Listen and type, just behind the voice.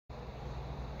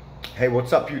Hey,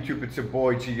 what's up YouTube? It's your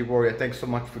boy GD Warrior. Thanks so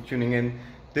much for tuning in.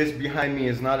 This behind me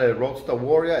is not a Roadster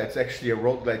Warrior, it's actually a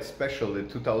Road Glide Special in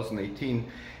 2018.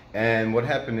 And what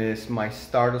happened is my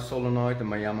starter solenoid and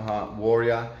my Yamaha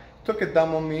Warrior took a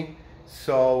dump on me.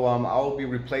 So I will be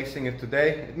replacing it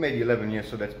today. It made 11 years,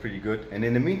 so that's pretty good. And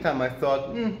in the meantime I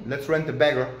thought, let's rent a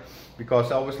bagger,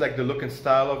 because I always like the look and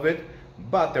style of it.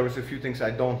 But there was a few things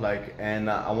I don't like, and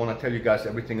I want to tell you guys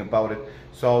everything about it.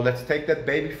 So let's take that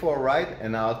baby for a ride,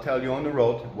 and I'll tell you on the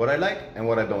road what I like and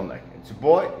what I don't like. It's your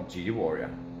boy, GD Warrior.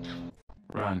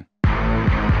 Run.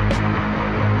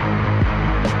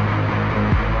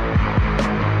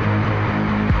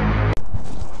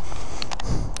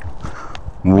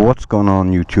 What's going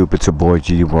on YouTube? It's your boy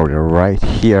GD Warrior right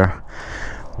here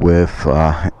with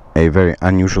a very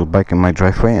unusual bike in my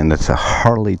driveway, and that's a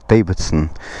Harley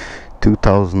Davidson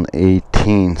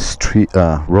 2018 street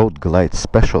Road Glide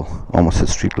Special. Almost a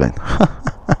street glide.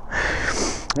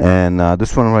 And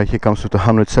this one right here comes with a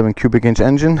 107 cubic inch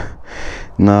engine.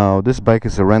 Now this bike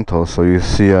is a rental, so you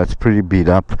see it's pretty beat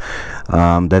up.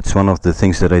 That's one of the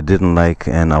things that I didn't like,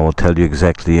 and I will tell you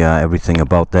exactly everything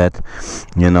about that,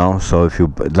 you know. So if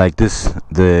you like this,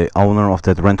 the owner of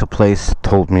that rental place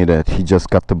told me that he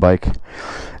just got the bike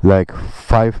like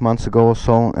 5 months ago or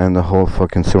so, and the whole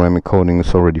fucking ceramic coating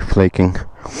is already flaking.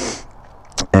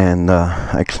 And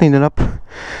I cleaned it up.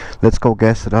 Let's go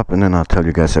gas it up, and then I'll tell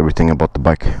you guys everything about the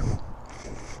bike.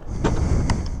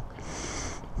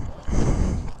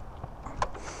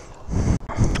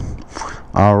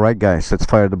 Alright guys, let's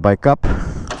fire the bike up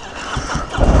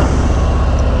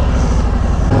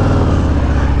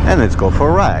and let's go for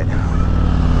a ride.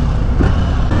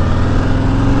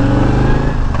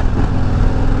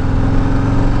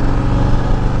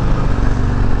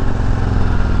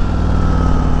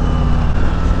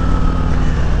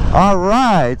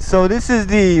 Alright, so this is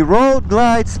the Road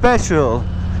Glide Special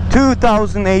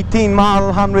 2018 model,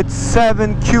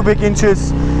 107 cubic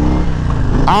inches.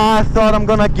 I thought I'm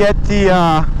gonna get the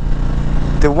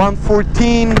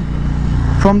 114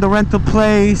 from the rental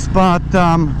place, but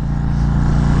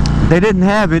they didn't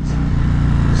have it,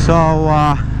 so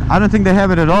I don't think they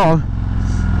have it at all.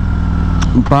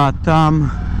 But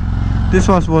this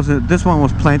one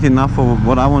was plenty enough for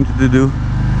what I wanted to do.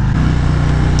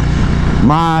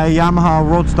 My Yamaha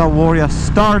Roadster Warrior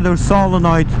starter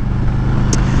solenoid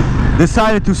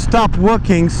decided to stop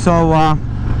working, so I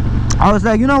was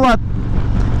like, you know what,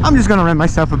 I'm just gonna rent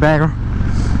myself a bagger,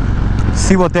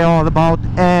 see what they're all about.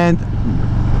 And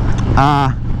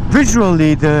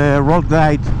visually the Road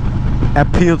Glide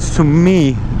appeals to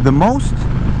me the most.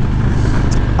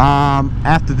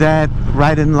 After that,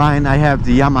 right in line, I have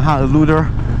the Yamaha Eluder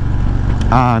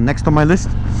next on my list.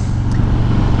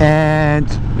 And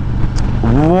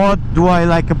what do I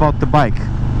like about the bike?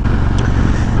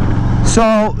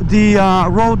 So the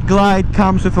Road Glide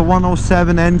comes with a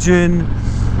 107 engine.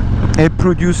 It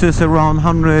produces around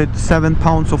 107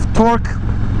 pounds of torque,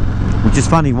 which is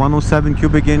funny, 107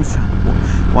 cubic inch,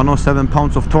 107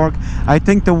 pounds of torque. I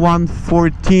think the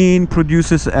 114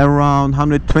 produces around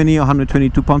 120 or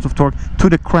 122 pounds of torque to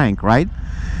the crank, right?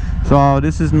 So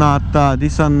this is not,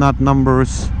 these are not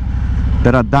numbers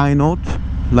that are dynoed,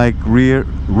 like rear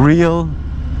wheel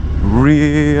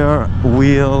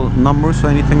numbers or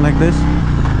anything like this.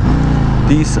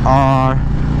 These are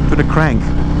to the crank.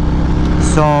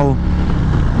 So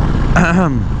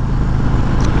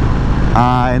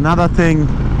another thing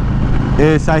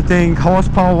is, I think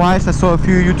horsepower wise, I saw a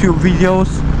few YouTube videos,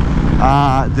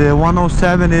 the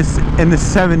 107 is in the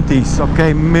 70s,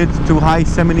 okay, mid to high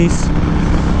 70s.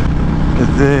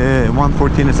 The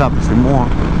 114 is obviously more,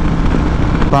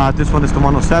 but this one is the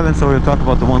 107, so we'll talk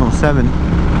about the 107.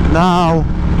 Now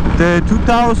the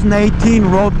 2018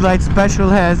 Road Glide Special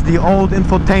has the old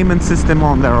infotainment system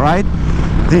on there, right?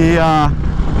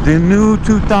 The new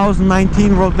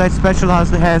 2019 Road Glide Special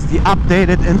has the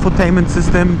updated infotainment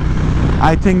system.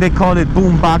 I think they call it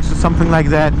Boombox or something like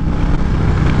that,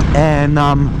 and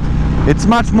it's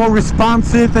much more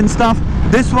responsive and stuff.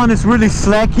 This one is really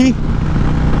slacky,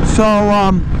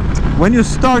 so when you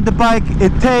start the bike,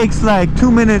 it takes like 2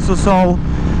 minutes or so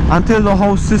until the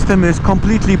whole system is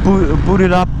completely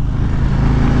booted up.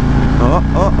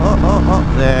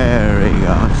 Oh, there we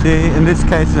go. See, in this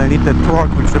case I need the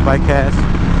torque which the bike has.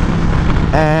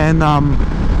 And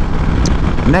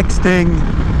next thing,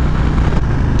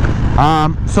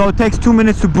 so it takes 2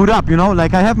 minutes to boot up, you know,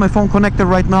 like I have my phone connected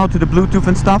right now to the Bluetooth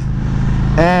and stuff,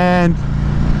 and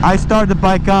I start the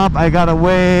bike up. I gotta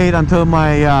wait until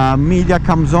my media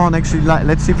comes on. Actually,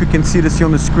 let's see if you can see this here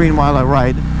on the screen while I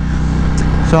ride.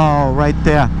 So right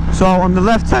there, so on the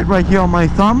left side right here on my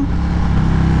thumb,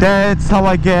 That's how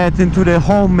I get into the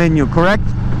home menu, correct?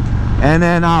 And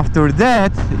then after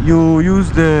that you use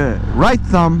the right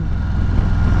thumb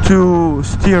to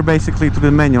steer basically to the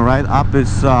menu, right? Up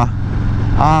is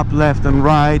up, left and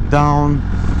right, down.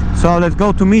 So let's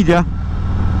go to media.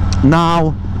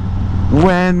 Now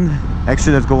when,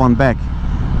 actually let's go one back.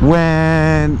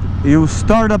 When you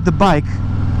start up the bike,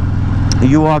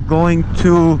 you are going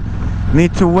to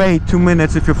need to wait 2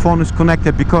 minutes if your phone is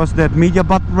connected, because that media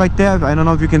button right there, I don't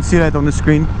know if you can see that on the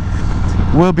screen,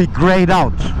 will be grayed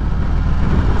out.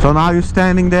 So now you're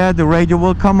standing there, the radio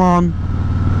will come on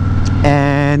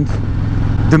and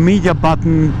the media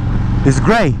button is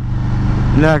gray.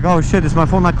 You're like, oh shit, is my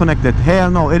phone not connected? Hell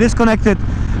no, it is connected,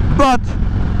 but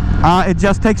it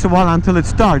just takes a while until it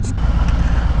starts.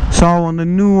 So on the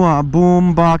new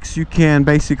boom box, you can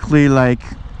basically like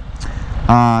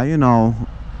you know,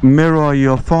 mirror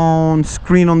your phone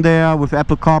screen on there with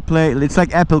Apple CarPlay. It's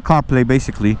like Apple CarPlay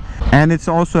basically, and it's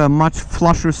also a much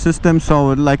flusher system, so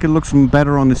it looks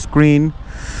better on the screen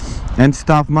and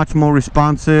stuff, much more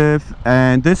responsive.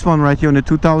 And this one right here on the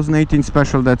 2018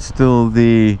 special, that's still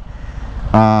the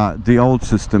old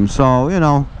system. So you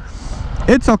know,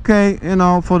 it's okay, you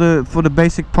know, for the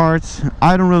basic parts.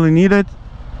 I don't really need it.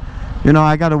 You know,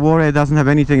 I got a Warrior, it doesn't have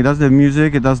anything. It doesn't have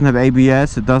music, it doesn't have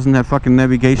ABS, it doesn't have fucking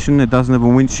navigation, it doesn't have a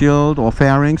windshield or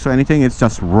fairings or anything. It's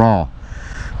just raw,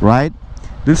 right?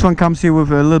 This one comes here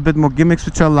with a little bit more gimmicks,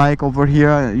 which I like. Over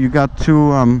here you got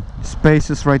two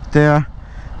spaces right there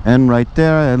and right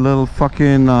there, a little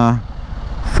fucking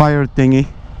fire thingy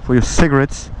for your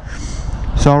cigarettes.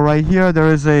 So right here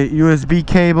there is a USB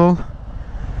cable,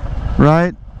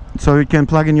 right? So you can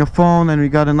plug in your phone, and we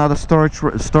got another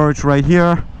storage right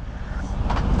here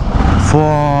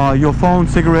for your phone,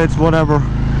 cigarettes, whatever.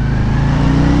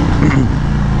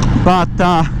 But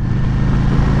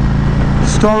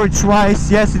storage wise,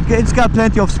 yes, it's got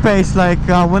plenty of space. Like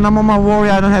when I'm on my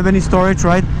Warrior, I don't have any storage,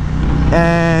 right?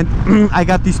 And I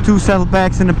got these two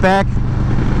saddlebags in the back,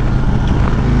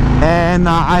 and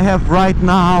I have right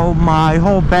now my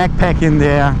whole backpack in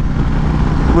there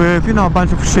with, you know, a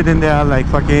bunch of shit in there, like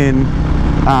fucking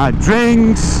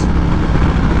drinks,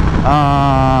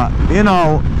 you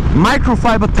know,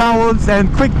 microfiber towels,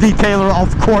 and quick detailer,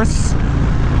 of course,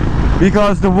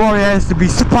 because the Warrior has to be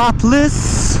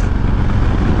spotless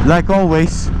like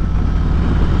always.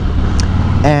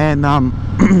 And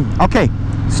okay,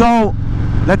 so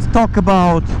let's talk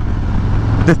about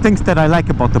the things that I like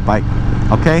about the bike.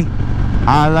 Okay,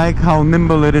 I like how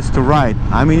nimble it is to ride.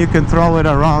 I mean, you can throw it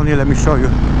around here. Let me show you.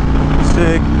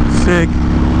 Sick.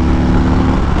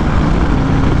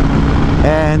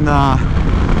 And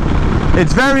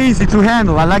it's very easy to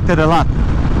handle. I like that a lot.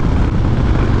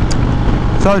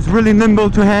 So it's really nimble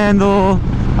to handle.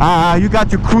 You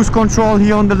got your cruise control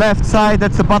here on the left side.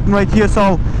 That's the button right here.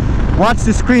 So watch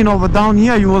the screen over down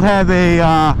here. You will have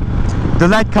the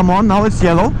light come on. Now it's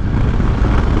yellow.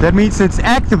 That means it's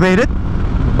activated,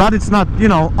 but it's not, you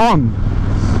know, on.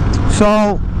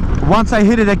 So once I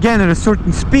hit it again at a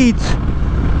certain speed,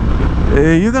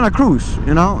 you're gonna cruise.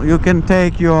 You know, you can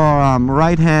take your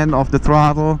right hand off the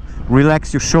throttle,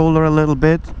 relax your shoulder a little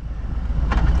bit.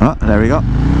 Oh, there we go.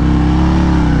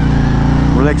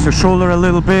 Relax your shoulder a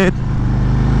little bit.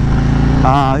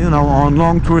 You know, on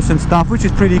long tours and stuff, which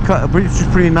is pretty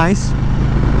nice.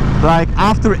 Like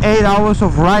after 8 hours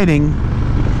of riding,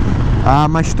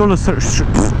 my shoulder.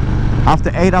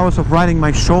 After 8 hours of riding,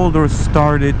 my shoulders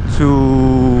started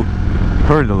to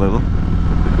hurt a little,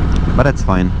 but that's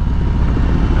fine.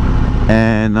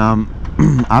 And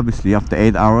obviously after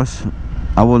 8 hours,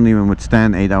 I wouldn't even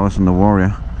withstand 8 hours on the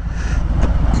Warrior.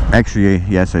 Actually,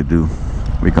 yes I do,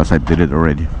 because I did it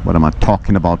already. What am I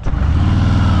talking about?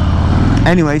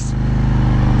 Anyways,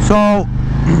 so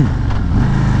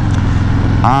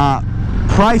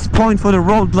price point for the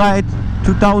Road Glide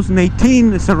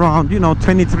 2018 is around, you know,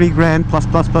 23 grand plus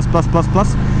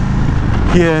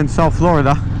here in South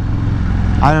Florida.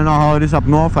 I don't know how it is up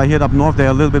north. I hear up north they're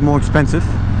a little bit more expensive.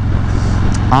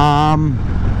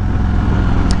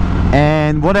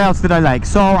 And what else did I like?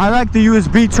 So I like the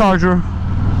USB charger,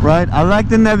 right? I like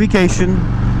the navigation,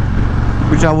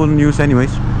 which I wouldn't use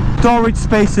anyways. Storage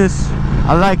spaces,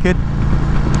 I like it.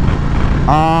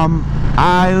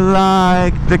 I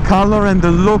like the color and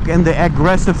the look and the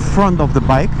aggressive front of the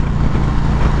bike,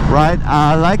 right?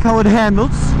 I like how it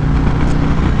handles.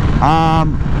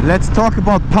 Let's talk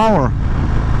about power.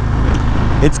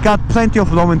 It's got plenty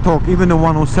of low end torque, even the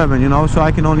 107, you know, so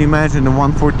I can only imagine the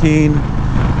 114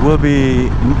 will be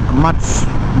much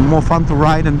more fun to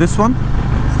ride than this one.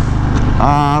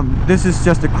 This is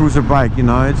just a cruiser bike, you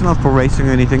know, it's not for racing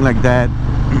or anything like that.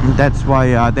 That's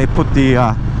why they put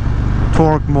the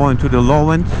torque more into the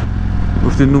low end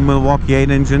with the new Milwaukee 8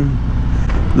 engine.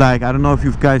 Like, I don't know if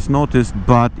you guys noticed,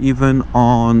 but even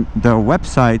on their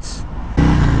websites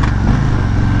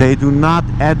they do not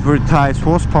advertise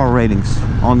horsepower ratings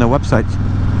on their websites.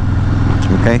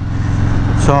 Okay,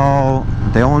 so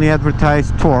they only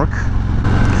advertise torque.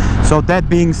 So that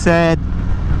being said,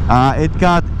 it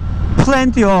got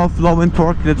plenty of low end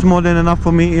torque. That's more than enough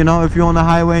for me. You know, if you're on the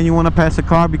highway and you want to pass a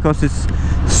car because it's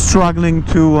struggling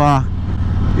to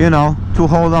you know, to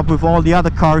hold up with all the other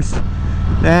cars,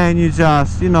 then you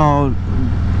just, you know,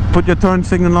 put your turn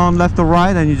signal on left or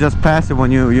right and you just pass it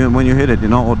when you hit it, you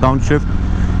know, or downshift.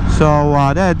 So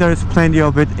there's plenty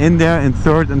of it in there in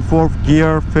 3rd and 4th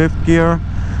gear, 5th gear.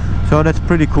 So that's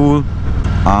pretty cool.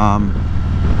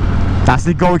 Does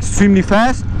it go extremely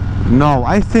fast? No,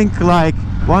 I think like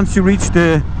once you reach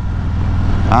the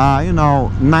you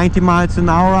know, 90 miles an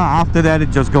hour, after that it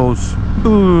just goes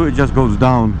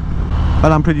down.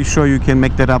 But I'm pretty sure you can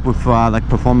make that up with like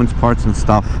performance parts and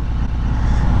stuff.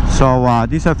 So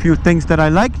these are a few things that I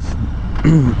liked.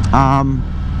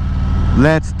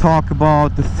 Let's talk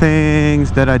about the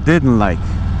things that I didn't like.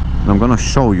 I'm gonna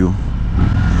show you.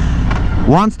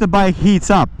 Once the bike heats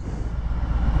up,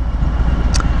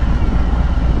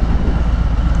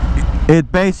 it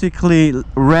basically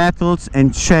rattles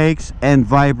and shakes and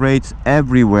vibrates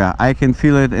everywhere. I can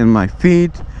feel it in my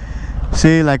feet.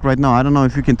 See, like right now, I don't know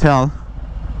if you can tell.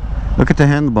 Look at the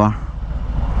handlebar.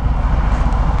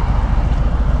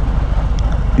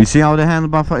 You see how the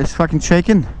handlebar is fucking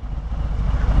shaking?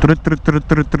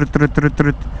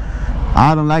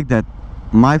 I don't like that.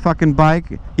 My fucking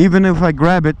bike, even if I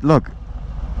grab it, look,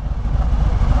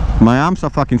 my arms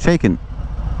are fucking shaking.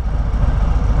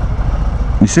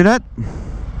 You see that?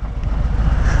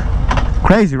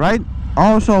 Crazy, right?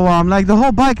 Also, like the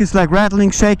whole bike is like rattling,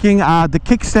 shaking. The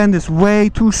kickstand is way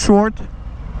too short.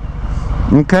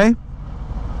 Okay.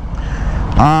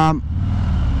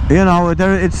 You know,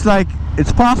 it's like,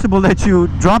 it's possible that you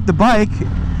drop the bike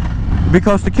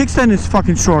because the kickstand is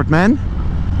fucking short, man.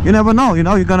 You never know, you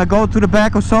know, you're gonna go to the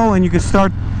back or so and you can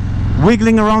start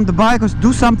wiggling around the bike or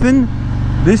do something.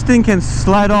 This thing can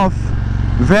slide off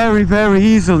very, very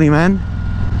easily, man.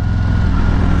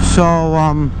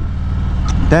 So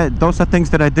those are things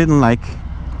that I didn't like.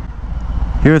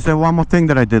 Here's one more thing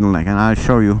that I didn't like, and I'll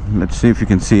show you. Let's see if you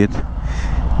can see it.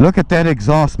 Look at that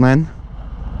exhaust, man.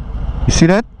 You see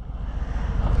that?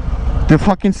 The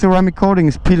fucking ceramic coating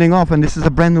is peeling off, and this is a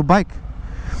brand new bike.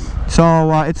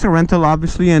 So it's a rental,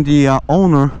 obviously, and the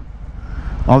owner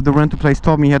of the rental place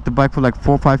told me he had the bike for like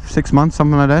 4, 5, 6 months,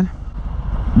 something like that.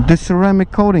 The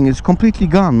ceramic coating is completely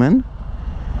gone, man.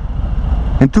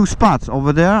 In 2 spots,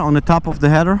 over there on the top of the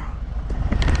header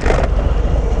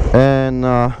and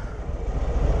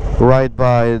right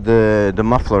by the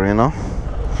muffler, you know.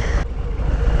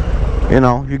 You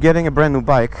know, you're getting a brand new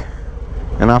bike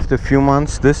and after a few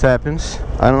months this happens.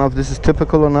 I don't know if this is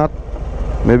typical or not.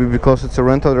 Maybe because it's a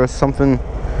rental there's something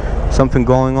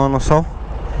going on or so.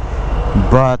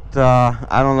 But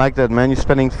I don't like that, man. You're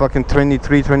spending fucking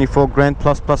 23, 24 grand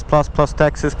plus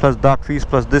taxes, plus dock fees,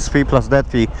 plus this fee, plus that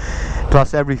fee,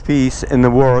 plus every fees in the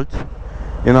world.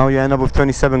 You know, you end up with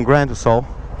 27 grand or so.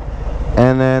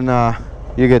 And then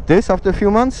you get this after a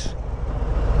few months.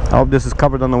 I hope this is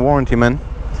covered on the warranty, man.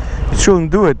 You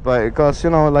shouldn't do it, but because, you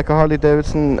know, like a Harley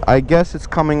Davidson, I guess it's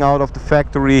coming out of the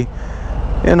factory,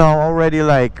 you know, already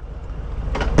like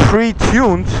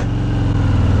pre-tuned.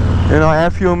 You know,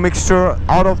 air fuel mixture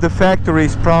out of the factory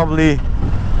is probably,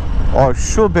 or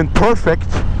should have been perfect,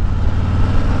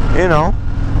 you know.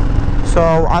 So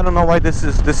I don't know why this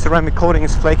ceramic coating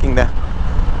is flaking there.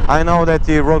 I know that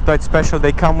the Road Glide Special,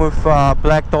 they come with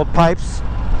black dot pipes,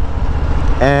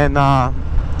 and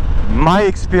my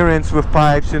experience with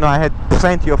pipes, you know, I had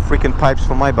plenty of freaking pipes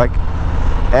for my bike,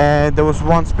 and there was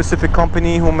one specific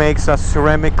company who makes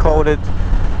ceramic coated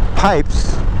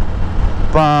pipes,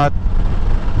 but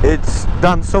it's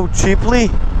done so cheaply.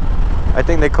 I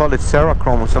think they call it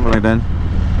Cerachrome or something like that,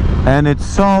 and it's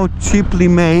so cheaply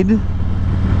made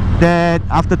that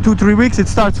after 2-3 weeks it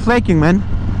starts flaking, man.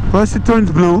 First it turns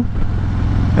blue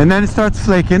and then it starts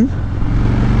flaking,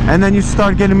 and then you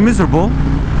start getting miserable,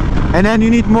 and then you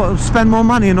need spend more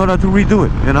money in order to redo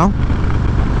it, you know.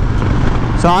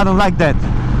 So I don't like that.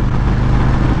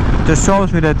 It just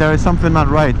shows me that there is something not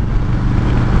right.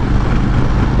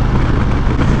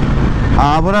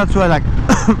 What else do I like?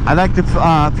 I like the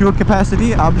fuel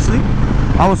capacity, obviously.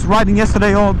 I was riding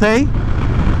yesterday all day,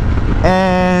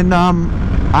 and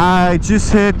I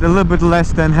just hit a little bit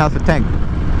less than half a tank.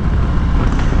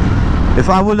 If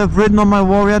I would have ridden on my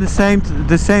Warrior the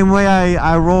same way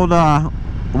I rode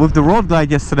with the road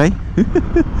glide yesterday,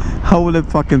 I would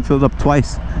have fucking filled up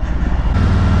twice.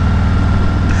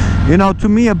 You know, to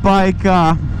me a bike,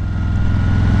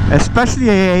 especially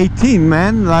a 18,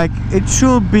 man, like it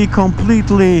should be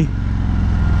completely,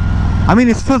 I mean,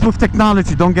 it's filled with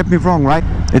technology, don't get me wrong, right?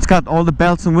 It's got all the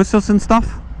bells and whistles and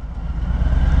stuff,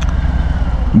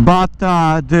 but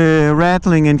the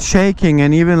rattling and shaking,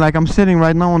 and even like I'm sitting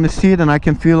right now on the seat and I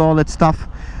can feel all that stuff.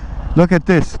 Look at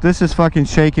this. This is fucking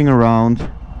shaking around.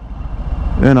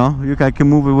 You know, I can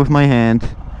move it with my hand.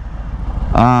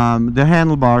 The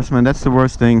handlebars, man, that's the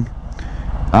worst thing.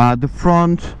 The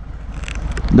front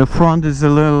is a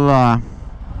little I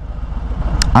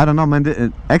don't know,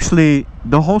 man. Actually,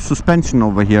 the whole suspension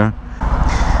over here,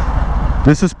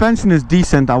 the suspension is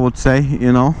decent, I would say.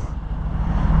 You know,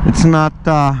 it's not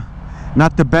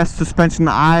the best suspension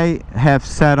I have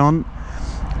sat on.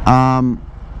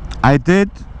 I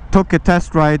took a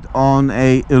test ride on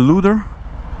a Eluder,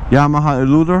 Yamaha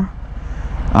Eluder.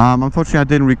 Unfortunately, I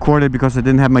didn't record it because I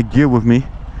didn't have my gear with me.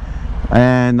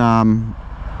 And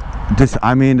this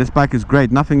bike is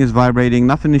great. Nothing is vibrating,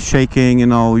 nothing is shaking. You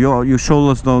know, your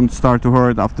shoulders don't start to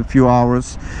hurt after a few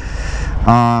hours.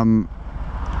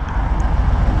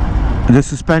 The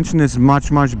suspension is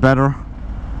much better.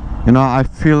 You know, I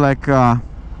feel like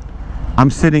I'm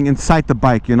sitting inside the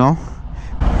bike, you know.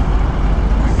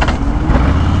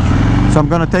 So I'm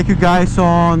gonna take you guys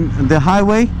on the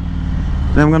highway,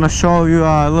 then I'm gonna show you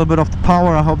a little bit of the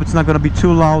power. I hope it's not gonna be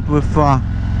too loud with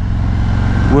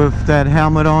that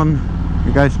helmet on.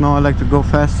 You guys know I like to go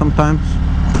fast sometimes.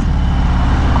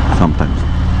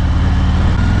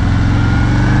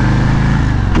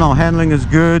 No, handling is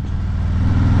good,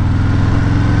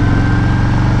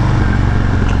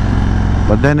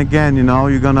 but then again, you know,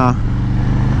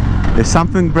 if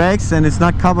something breaks and it's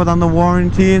not covered under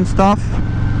warranty and stuff,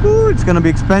 ooh, it's gonna be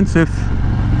expensive.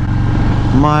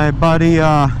 My buddy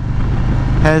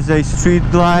has a street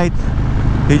glide.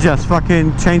 He just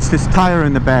fucking changed his tire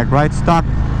in the back, right? Stock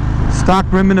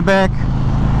rim in the back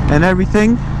and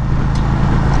everything.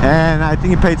 And I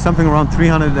think he paid something around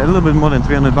 300, a little bit more than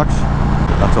 300 bucks.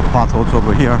 Lots of potholes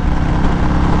over here.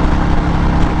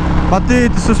 But the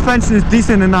suspension is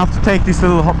decent enough to take these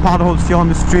little potholes here on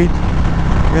the street.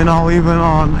 You know, even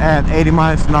at 80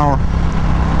 miles an hour.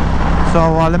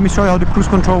 So let me show you how the cruise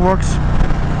control works.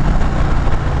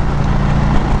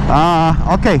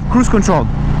 Okay, cruise control.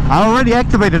 I already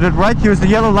activated it, right? Here's the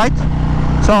yellow light.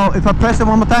 So if I press it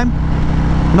one more time,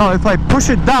 no, if I push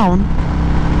it down,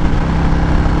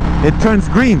 it turns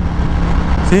green.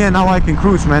 See, and now I can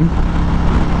cruise, man.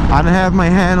 I don't have my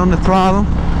hand on the throttle.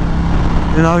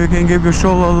 You know, you can give your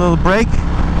shoulder a little break,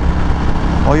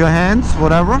 or your hands,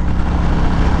 whatever.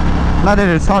 Not that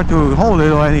it's hard to hold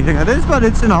it or anything like this, but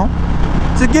it's, you know,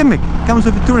 it's a gimmick. It comes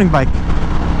with a touring bike.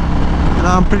 And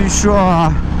I'm pretty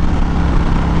sure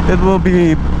it will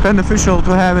be beneficial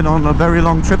to have it on very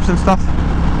long trips and stuff.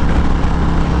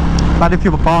 But if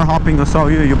you're bar hopping or so,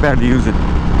 you barely use it.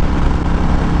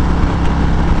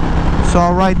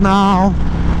 So right now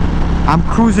I'm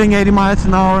cruising 80 miles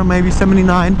an hour, maybe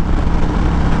 79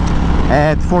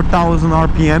 at 4,000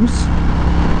 RPMs.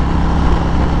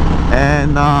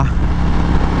 And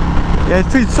yeah, it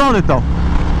feels solid though.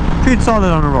 Feels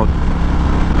solid on the road.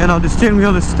 You know, the steering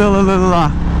wheel is still a little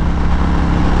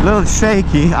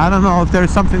shaky. I don't know if there's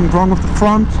something wrong with the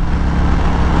front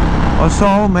or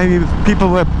so. Maybe people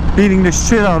were beating the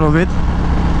shit out of it.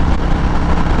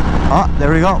 Oh,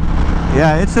 there we go.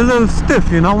 Yeah, it's a little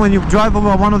stiff, you know, when you drive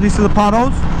over one of these little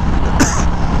potholes.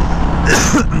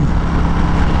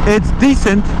 It's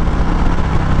decent,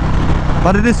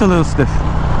 but it is a little stiff.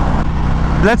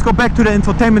 Let's go back to the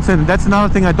infotainment center. That's another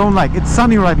thing I don't like. It's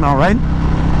sunny right now, right?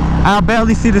 I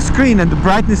barely see the screen and the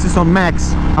brightness is on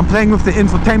max. I'm playing with the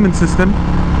infotainment system.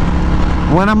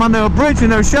 When I'm under a bridge in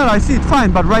their shed, I see it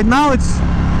fine, but right now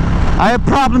I have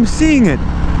problems seeing it.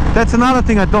 That's another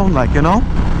thing I don't like, you know?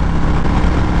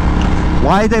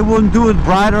 Why they wouldn't do it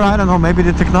brighter, I don't know. Maybe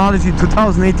the technology in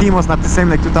 2018 was not the same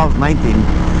like 2019,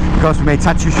 because we made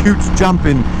such a huge jump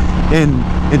in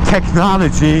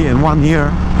technology in 1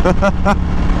 year.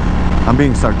 I'm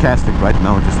being sarcastic right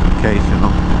now, just in case, you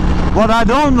know. What I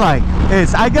don't like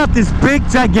is I got this big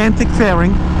gigantic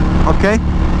fairing, okay,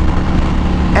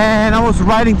 and I was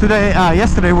riding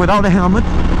yesterday without a helmet,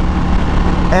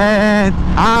 and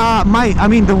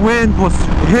the wind was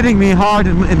hitting me hard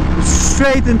and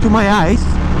straight into my eyes,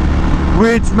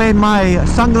 which made my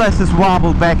sunglasses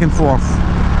wobble back and forth,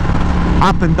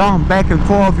 up and down, back and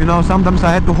forth, you know. Sometimes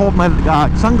I had to hold my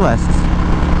sunglasses.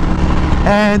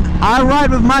 And I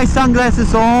ride with my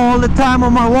sunglasses all the time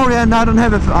on my Warrior, and I don't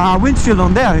have a windshield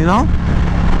on there, you know.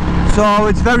 So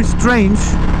it's very strange,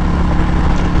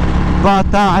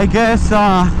 but I guess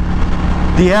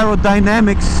the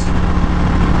aerodynamics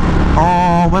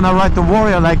when I ride the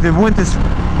Warrior, like the wind is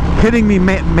hitting me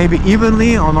maybe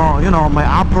evenly on all, you know, my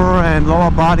upper and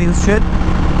lower body and shit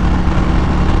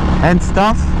and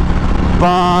stuff,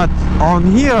 but on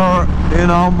here, you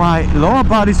know, my lower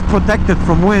body is protected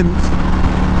from wind,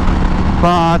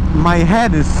 but my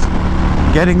head is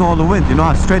getting all the wind, you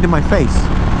know, straight in my face.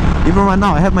 Even right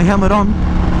now I have my helmet on,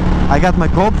 I got my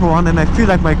GoPro on, and I feel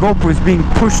like my GoPro is being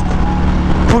pushed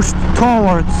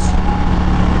towards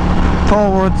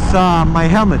my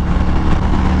helmet.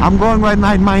 I'm going right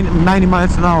now 90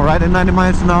 miles an hour, right? At 90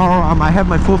 miles an hour, I have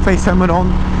my full face helmet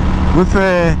on with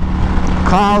a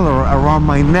collar around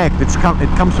my neck. It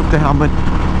comes with the helmet,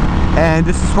 and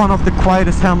this is one of the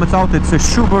quietest helmets out. It's a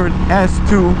Schubert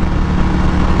S2,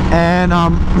 and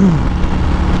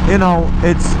you know,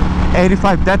 it's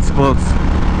 85 decibels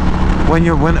when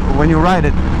you ride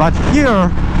it. But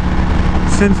here,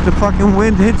 since the fucking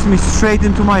wind hits me straight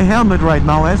into my helmet right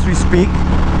now as we speak,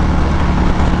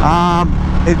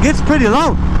 it gets pretty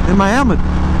loud in my helmet.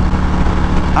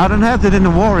 I don't have that in the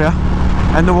Warrior,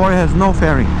 and the Warrior has no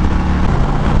fairing.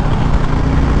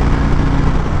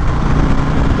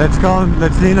 Let's go,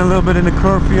 let's lean a little bit in the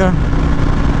curve here.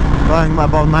 Going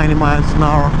about 90 miles an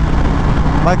hour.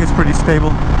 Bike is pretty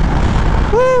stable.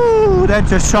 Woo! That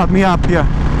just shot me up here.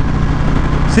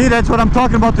 See, that's what I'm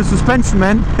talking about, the suspension,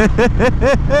 man.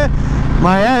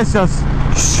 My ass just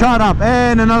shot up.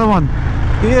 And another one.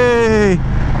 Yay!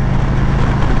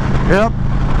 Yep.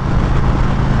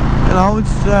 You know,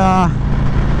 it's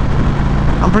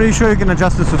I'm pretty sure you can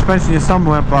adjust the suspension here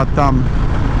somewhere, but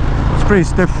it's pretty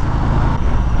stiff.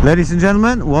 Ladies and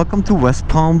gentlemen, welcome to West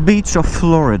Palm Beach of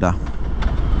Florida.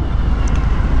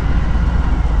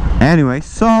 Anyway,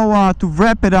 so to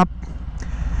wrap it up,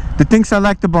 the things I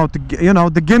liked about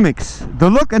the gimmicks, the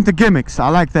look and the gimmicks, I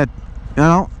like that. You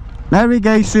know,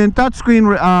 navigation, touchscreen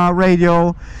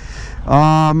radio,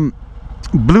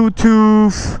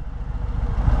 Bluetooth,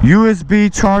 USB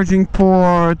charging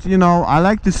port. You know, I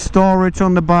like the storage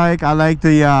on the bike. I like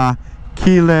the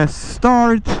keyless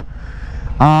start.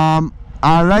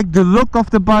 I like the look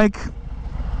of the bike,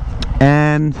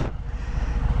 and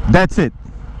that's it.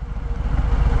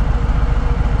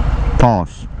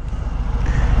 Pause.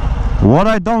 What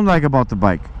I don't like about the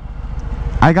bike,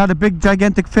 I got a big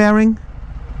gigantic fairing,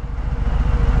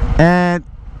 and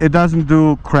it doesn't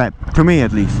do crap, to me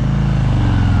at least.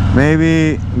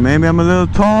 Maybe I'm a little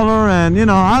taller, and you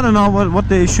know, I don't know what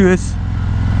the issue is.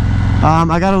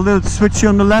 I got a little switch here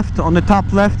on the left, on the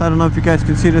top left. I don't know if you guys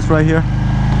can see this right here.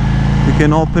 You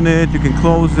can open it, you can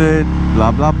close it,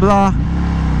 blah blah blah.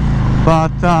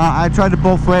 But I tried it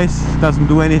both ways, it doesn't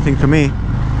do anything to me.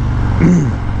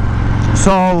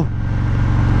 So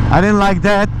I didn't like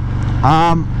that.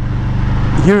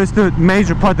 Here is the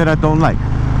major part that I don't like.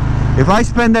 If I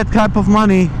spend that type of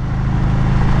money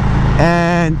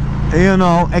and, you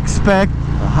know, expect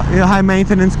high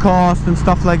maintenance costs and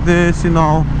stuff like this, you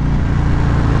know,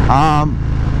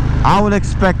 I would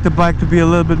expect the bike to be a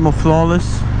little bit more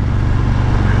flawless,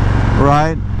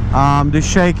 right? The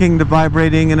shaking, the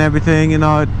vibrating and everything, you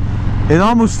know, it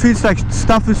almost feels like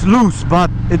stuff is loose, but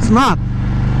it's not,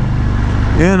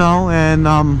 you know. And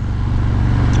I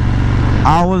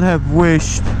would have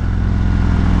wished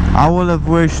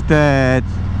that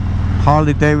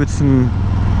Harley Davidson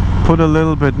put a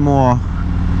little bit more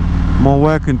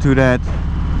work into that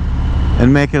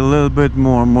and make it a little bit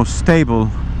more stable,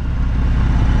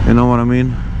 you know what I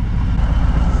mean?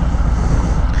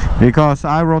 Because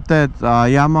I rode that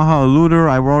Yamaha Eluder,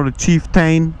 I rode a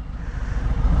Chieftain,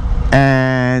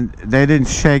 and they didn't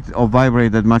shake or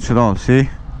vibrate that much at all. See,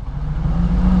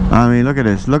 I mean, look at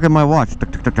this, look at my watch.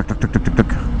 Tuk, tuk, tuk, tuk, tuk, tuk, tuk,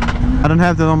 tuk. I don't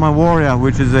have that on my Warrior,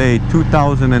 which is a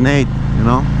 2008, you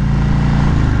know.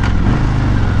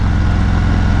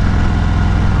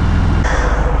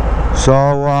 So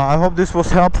I hope this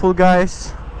was helpful,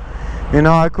 guys. You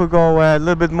know, I could go a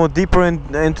little bit more deeper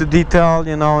into detail,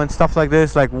 you know, and stuff like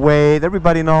this, like weight.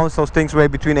 Everybody knows those things weigh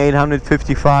between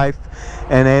 855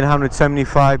 and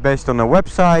 875 based on the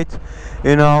website,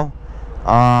 you know,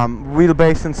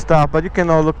 wheelbase and stuff. But you can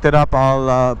all look that up.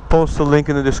 I'll post a link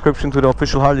in the description to the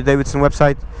official Harley Davidson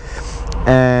website.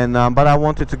 And but I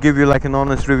wanted to give you like an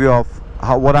honest review of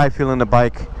what I feel in the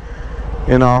bike,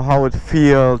 you know, how it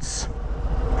feels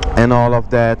and all of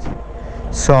that.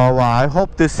 So I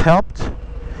hope this helped,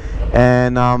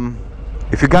 and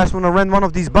if you guys want to rent one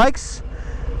of these bikes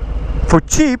for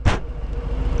cheap,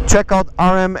 check out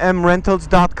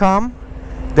rmmrentals.com.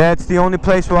 That's the only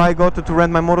place where I go to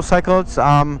rent my motorcycles.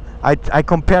 I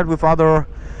compared with other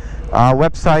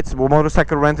websites,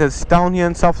 motorcycle rentals down here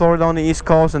in South Florida on the East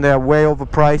Coast, and they are way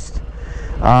overpriced.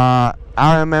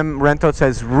 RMM Rentals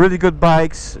has really good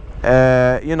bikes.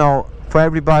 You know, for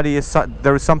everybody,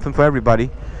 there is something for everybody.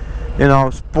 You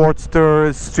know,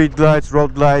 Sportsters, Street Glides,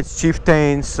 Road Glides,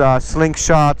 Chieftains,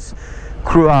 Slingshots,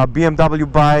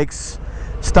 BMW bikes,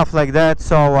 stuff like that.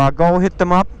 So go hit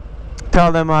them up,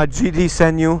 tell them GD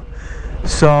sent you.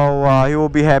 So he will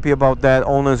be happy about that.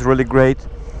 Owner is really great.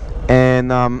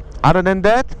 And other than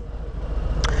that,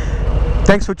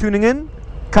 thanks for tuning in.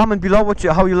 Comment below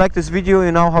how you like this video,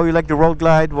 you know, how you like the Road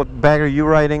Glide, what bag are you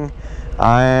riding,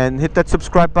 and hit that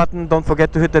subscribe button. Don't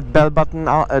forget to hit that bell button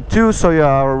too, so you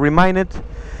are reminded.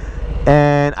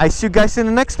 And I see you guys in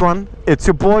the next one. It's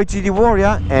your boy GD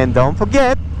Warrior, and don't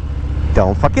forget,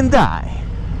 don't fucking die.